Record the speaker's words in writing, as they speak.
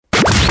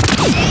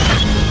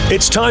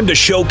It's time to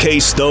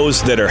showcase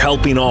those that are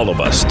helping all of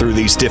us through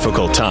these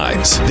difficult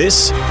times.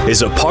 This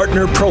is a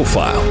Partner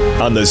Profile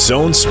on the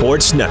Zone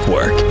Sports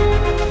Network.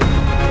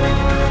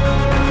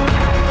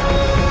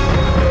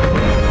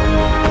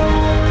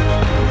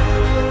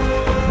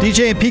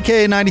 DJ and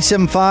PK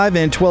 97.5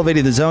 and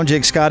 1280 The Zone.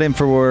 Jake Scott in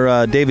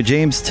for David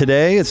James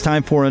today. It's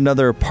time for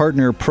another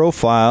Partner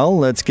Profile.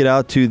 Let's get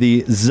out to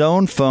the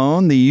Zone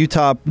phone.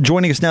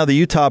 Joining us now, the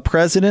Utah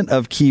president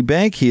of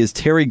KeyBank. He is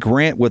Terry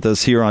Grant with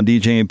us here on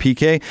DJ and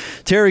PK.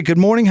 Terry, good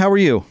morning. How are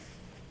you?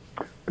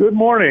 Good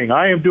morning.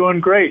 I am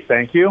doing great.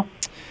 Thank you.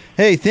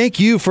 Hey, thank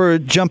you for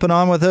jumping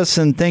on with us,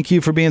 and thank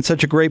you for being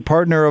such a great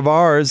partner of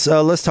ours.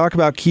 Let's talk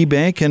about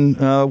KeyBank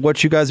and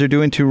what you guys are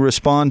doing to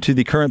respond to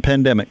the current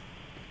pandemic.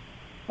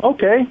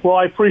 Okay. Well,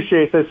 I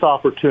appreciate this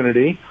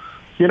opportunity.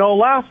 You know,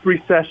 last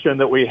recession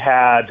that we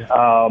had,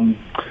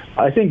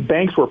 I think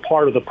banks were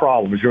part of the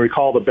problem, as you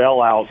recall, the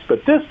bailouts.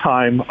 But this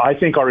time, I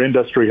think our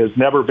industry has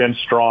never been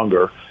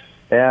stronger.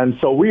 And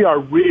so we are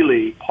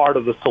really part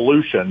of the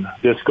solution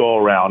this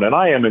go-around. And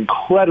I am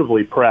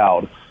incredibly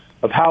proud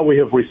of how we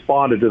have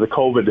responded to the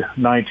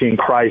COVID-19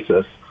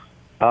 crisis.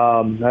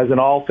 As in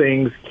all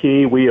things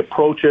Key, we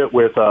approach it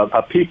with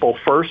a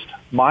people-first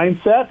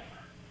mindset.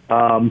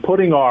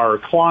 Putting our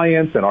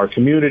clients and our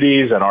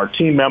communities and our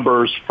team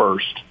members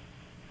first.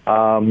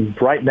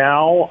 Right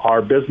now,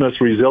 our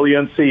business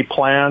resiliency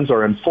plans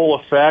are in full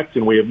effect,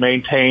 and we have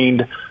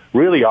maintained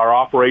really our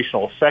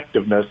operational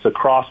effectiveness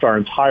across our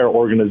entire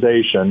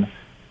organization.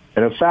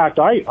 And in fact,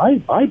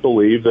 I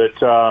believe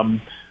that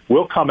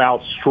we'll come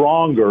out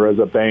stronger as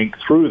a bank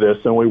through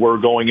this than we were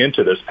going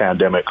into this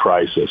pandemic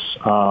crisis.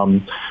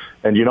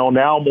 And, you know,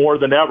 now more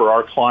than ever,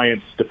 our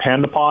clients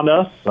depend upon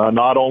us,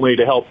 not only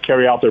to help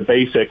carry out their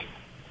basic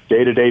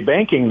day-to-day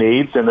banking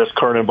needs in this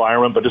current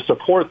environment, but to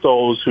support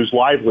those whose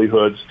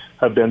livelihoods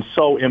have been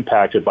so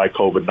impacted by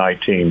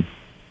COVID-19.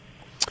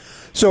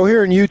 So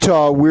here in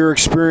Utah, we're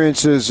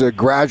experiencing a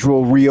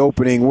gradual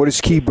reopening. What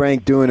is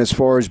KeyBank doing as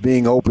far as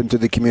being open to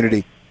the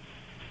community?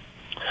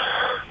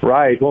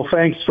 Right. Well,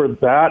 thanks for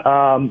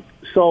that.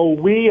 So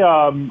we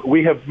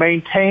have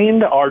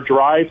maintained our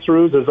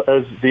drive-throughs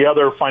as the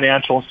other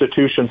financial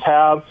institutions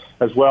have,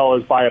 as well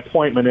as by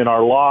appointment in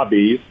our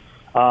lobbies.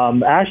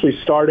 Actually,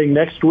 starting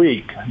next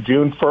week,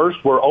 June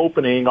 1st, we're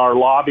opening our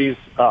lobbies,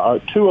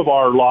 two of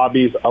our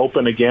lobbies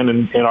open again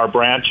in our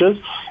branches,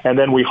 and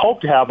then we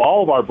hope to have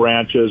all of our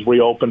branches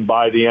reopened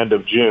by the end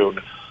of June.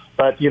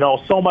 But, you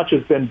know, so much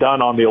has been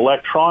done on the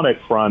electronic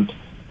front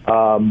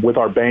with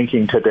our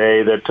banking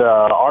today that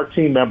our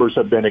team members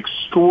have been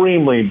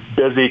extremely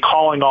busy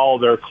calling all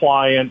of their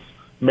clients,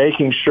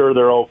 making sure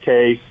they're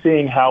okay,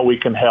 seeing how we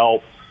can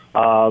help.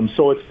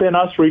 So it's been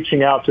us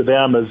reaching out to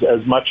them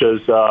as much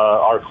as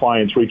our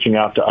clients reaching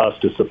out to us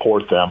to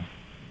support them.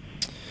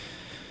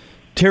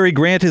 Terry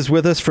Grant is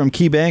with us from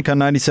KeyBank on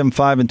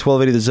 97.5 and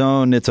 1280 The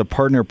Zone. It's a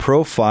Partner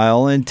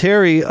Profile. And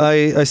Terry,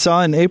 I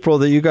saw in April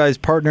that you guys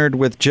partnered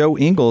with Joe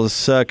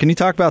Ingles. Can you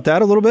talk about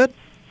that a little bit?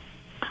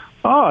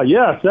 Oh,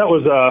 yes, that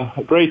was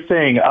a great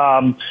thing.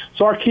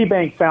 So our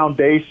KeyBank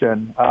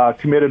Foundation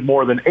committed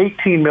more than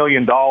 $18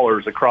 million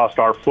across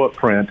our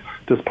footprint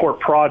to support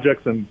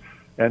projects and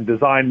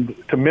designed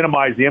to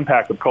minimize the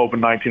impact of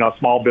COVID-19 on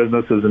small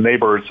businesses and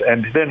neighbors.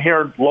 And then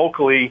here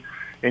locally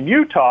in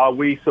Utah,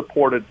 we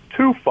supported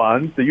two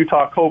funds, the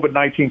Utah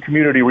COVID-19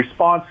 Community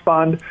Response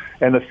Fund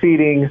and the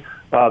Feeding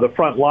the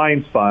Front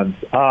Lines Funds.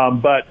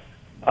 But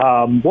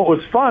what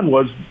was fun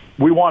was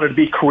we wanted to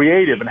be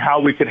creative in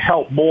how we could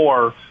help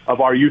more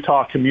of our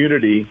Utah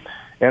community.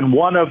 And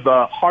one of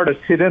the hardest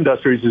hit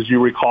industries, as you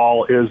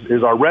recall,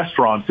 is our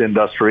restaurants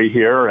industry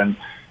here. And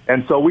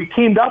so we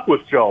teamed up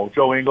with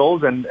Joe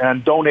Ingles,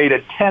 and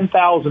donated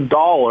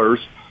 $10,000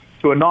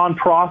 to a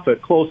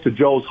nonprofit close to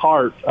Joe's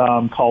heart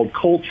called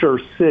Culture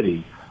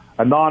City,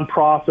 a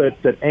nonprofit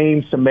that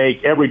aims to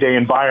make everyday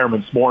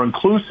environments more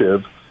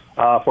inclusive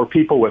for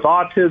people with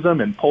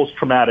autism and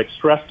post-traumatic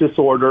stress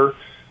disorder.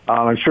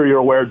 I'm sure you're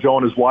aware Joe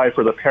and his wife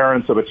are the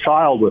parents of a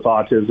child with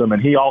autism,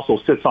 and he also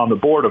sits on the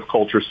board of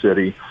Culture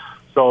City.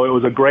 So it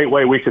was a great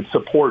way we could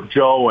support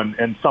Joe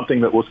and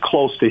something that was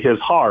close to his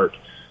heart.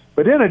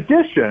 But in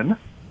addition,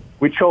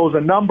 we chose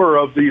a number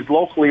of these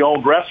locally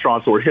owned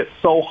restaurants that were hit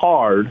so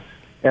hard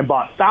and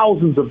bought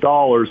thousands of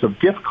dollars of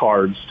gift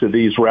cards to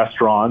these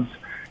restaurants.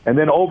 And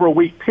then over a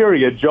week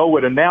period, Joe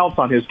would announce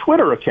on his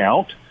Twitter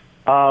account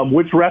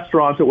which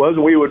restaurants it was.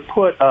 We would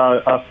put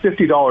a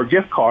 $50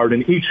 gift card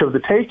in each of the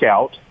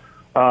takeout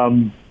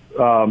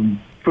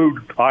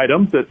food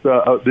items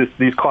that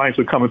these clients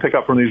would come and pick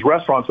up from these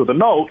restaurants with a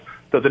note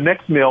that the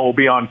next meal will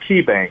be on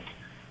KeyBank.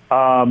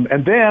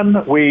 And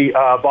then we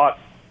bought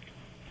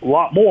a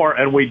lot more,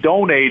 and we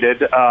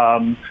donated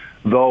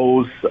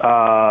those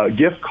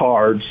gift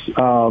cards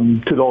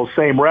to those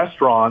same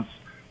restaurants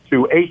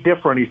to 8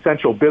 different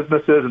essential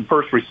businesses and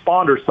first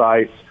responder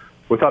sites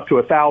with up to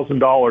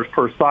 $1,000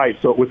 per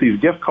site. So with these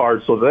gift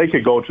cards, so that they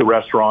could go to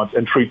restaurants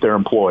and treat their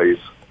employees.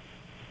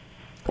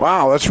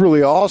 Wow, that's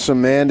really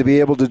awesome, man, to be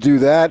able to do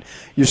that.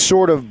 You're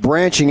sort of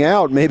branching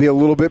out maybe a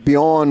little bit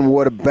beyond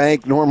what a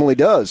bank normally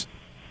does.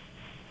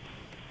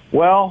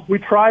 Well, we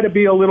try to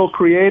be a little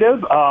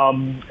creative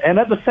and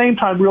at the same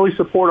time really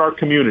support our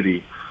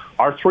community.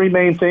 Our three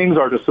main things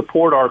are to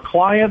support our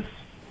clients,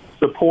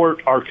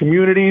 support our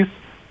communities,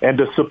 and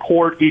to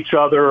support each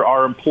other,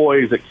 our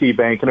employees at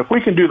KeyBank. And if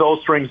we can do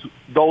those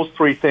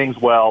three things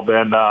well,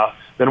 then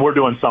we're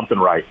doing something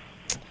right.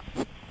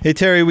 Hey,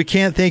 Terry, we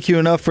can't thank you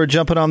enough for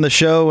jumping on the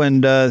show,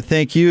 and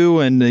thank you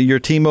and your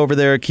team over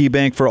there at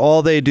KeyBank for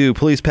all they do.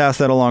 Please pass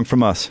that along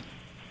from us.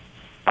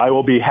 I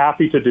will be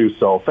happy to do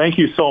so. Thank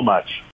you so much.